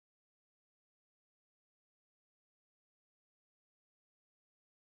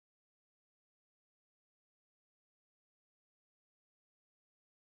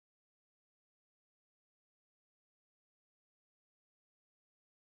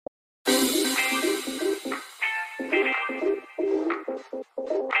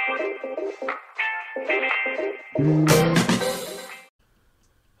Hello,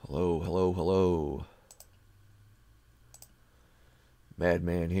 hello, hello.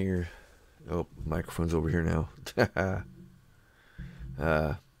 Madman here. Oh, microphone's over here now. Let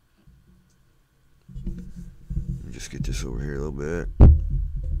me just get this over here a little bit.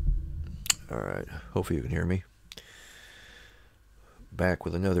 Alright, hopefully you can hear me. Back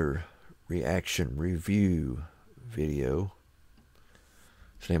with another reaction review video.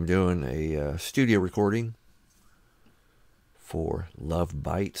 Today I'm doing a studio recording for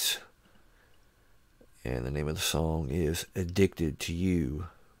LOVEBITES, and the name of the song is Addicted to You.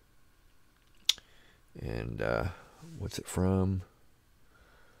 And what's it from?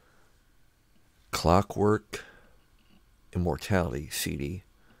 Clockwork Immortality CD.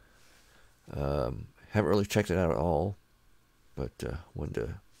 Haven't really checked it out at all, but wanted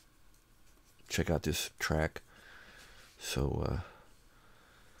to check out this track. So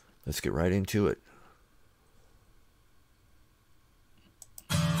let's get right into it.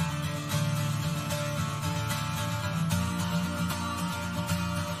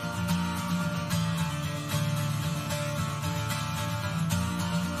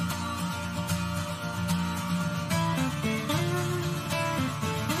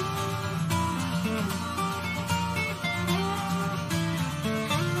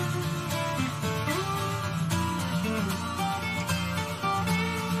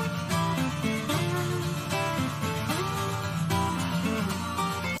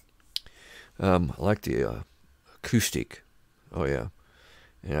 I like the acoustic. Oh yeah,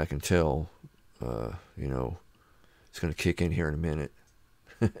 and I can tell, you know, it's gonna kick in here in a minute.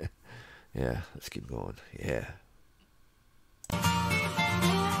 Yeah, let's keep going. Yeah.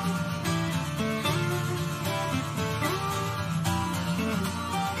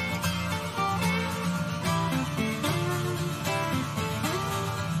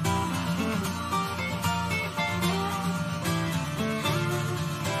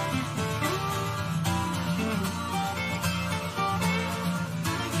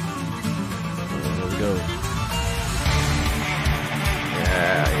 Go.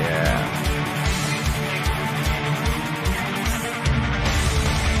 Yeah.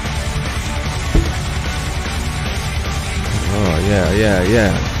 Oh, yeah.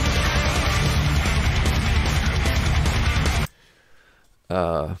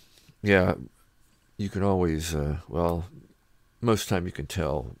 Yeah, you can always, well, most of the time you can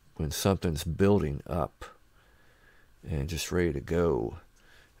tell when something's building up and just ready to go.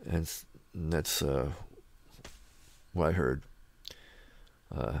 And that's what I heard.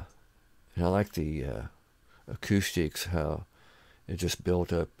 And I like the acoustics, how it just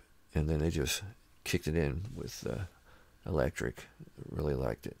built up and then they just kicked it in with electric. Really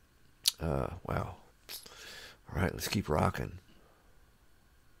liked it. Wow. All right, let's keep rocking.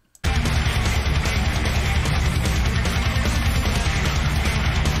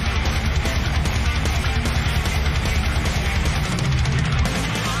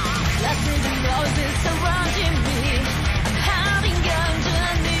 Surrounding me, I'm having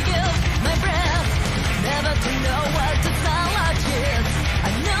underneath my breath, never to know what the sunlight is. I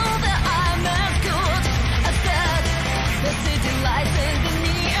know that I'm as good as that. The city lights and the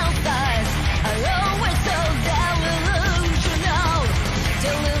neon signs are always so delusional,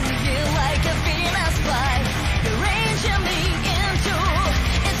 telling me like a Venus fly, arranging me into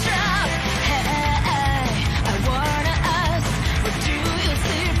its trap. Hey, I wanna ask, what do you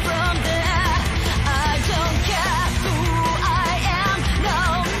see from there?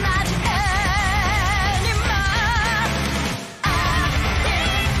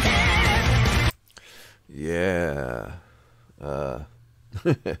 Yeah.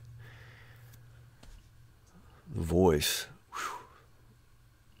 The voice, whew,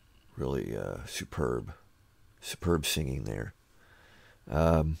 really superb singing there.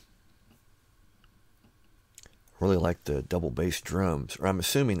 Really like the double bass drums, or I'm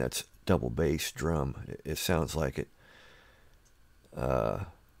assuming that's double bass drum. It sounds like it. The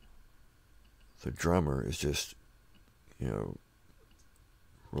drummer is just, you know,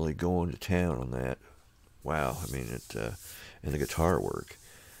 really going to town on that. Wow, I mean it, and the guitar work.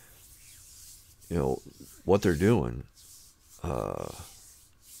 You know what they're doing, as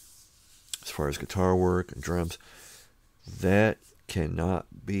far as guitar work and drums, that cannot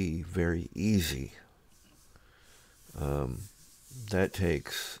be very easy. That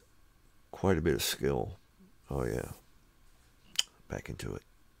takes quite a bit of skill. Oh yeah, back into it.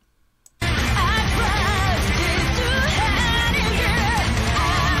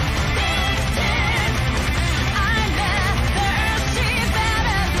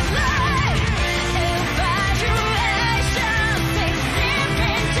 Infatuation takes deep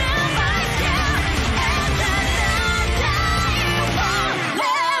into my skin, and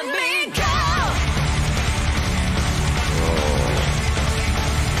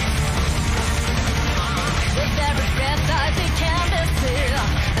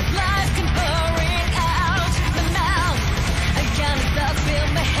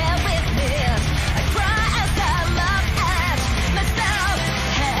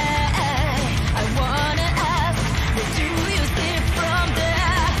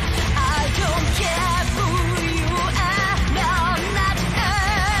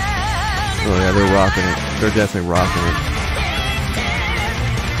rocking it. They're definitely rocking it.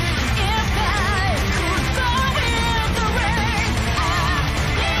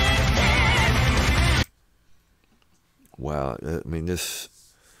 Wow, I mean this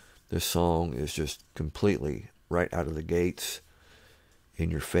song is just completely right out of the gates,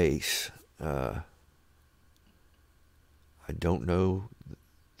 in your face. I don't know.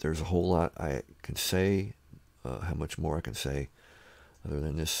 There's a whole lot I can say. How much more I can say, other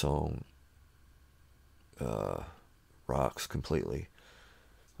than this song rocks completely.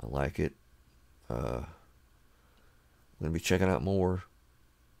 I like it. I'm gonna be checking out more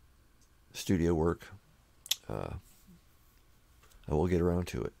studio work. I will get around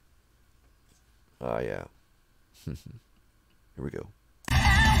to it. Yeah. Here we go.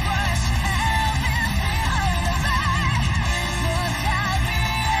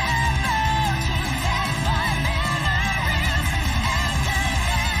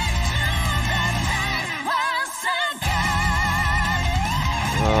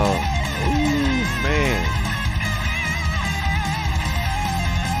 Oh, ooh, man.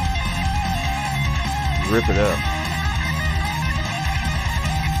 Rip it up.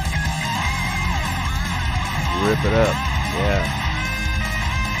 Rip it up. Yeah.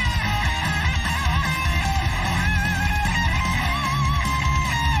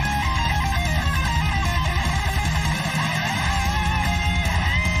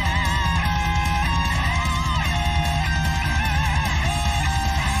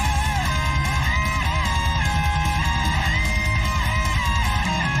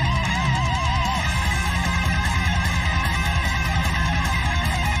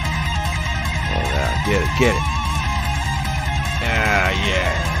 Get it, get it.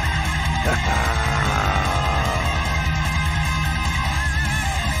 Yeah.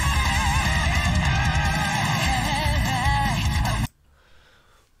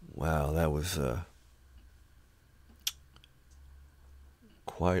 Wow, that was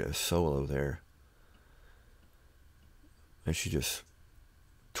quite a solo there. And she just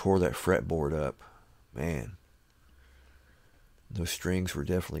tore that fretboard up. Man. Those strings were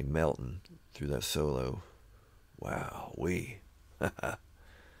definitely melting through that solo. Wow,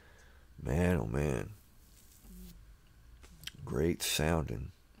 man, oh man. Great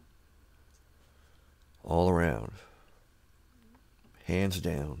sounding. All around. Hands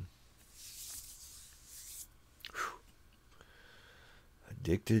down. Whew.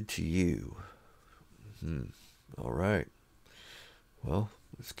 Addicted to You. All right. Well,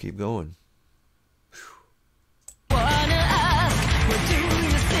 let's keep going. Wanna ask, what do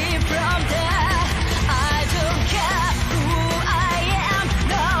you see from there? I don't care who I am,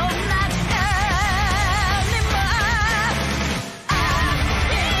 no, not anymore.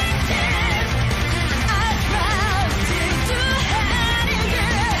 I tried to hide you.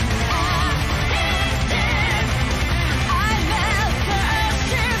 I never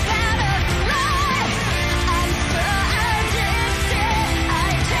should have lied. I'm so addicted, I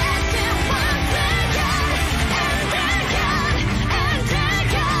chase it once again, and again, and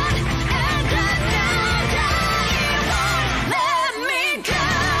again, and I know that you won't let me go.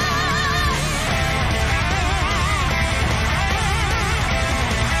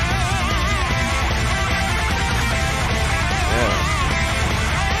 Yeah.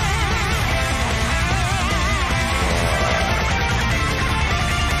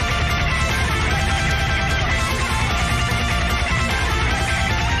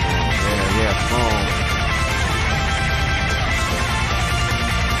 Yeah, come on.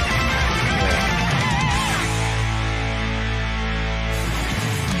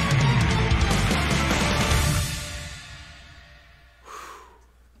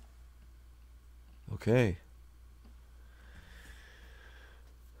 Okay.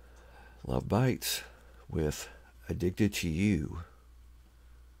 Love Bites with Addicted to You.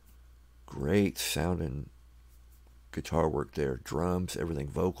 Great sounding guitar work there. Drums, everything,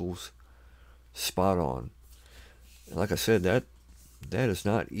 vocals. Spot on. And like I said, that is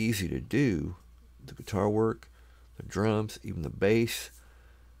not easy to do. The guitar work, the drums, even the bass.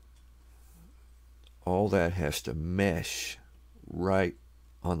 All that has to mesh right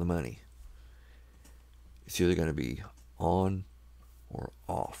on the money. It's either going to be on or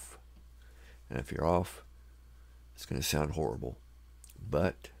off. And if you're off, it's going to sound horrible.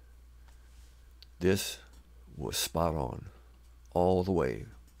 But this was spot on all the way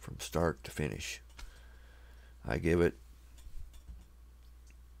from start to finish. I give it,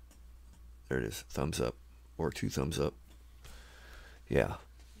 there it is, thumbs up, or 2 thumbs up. Yeah.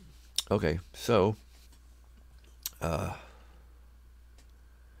 Okay, so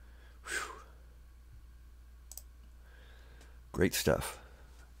great stuff.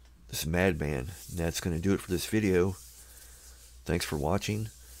 This is Madman, and that's going to do it for this video. Thanks for watching.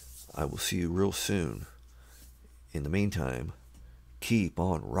 I will see you real soon. In the meantime, keep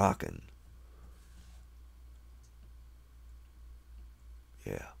on rocking.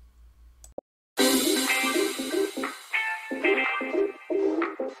 Yeah.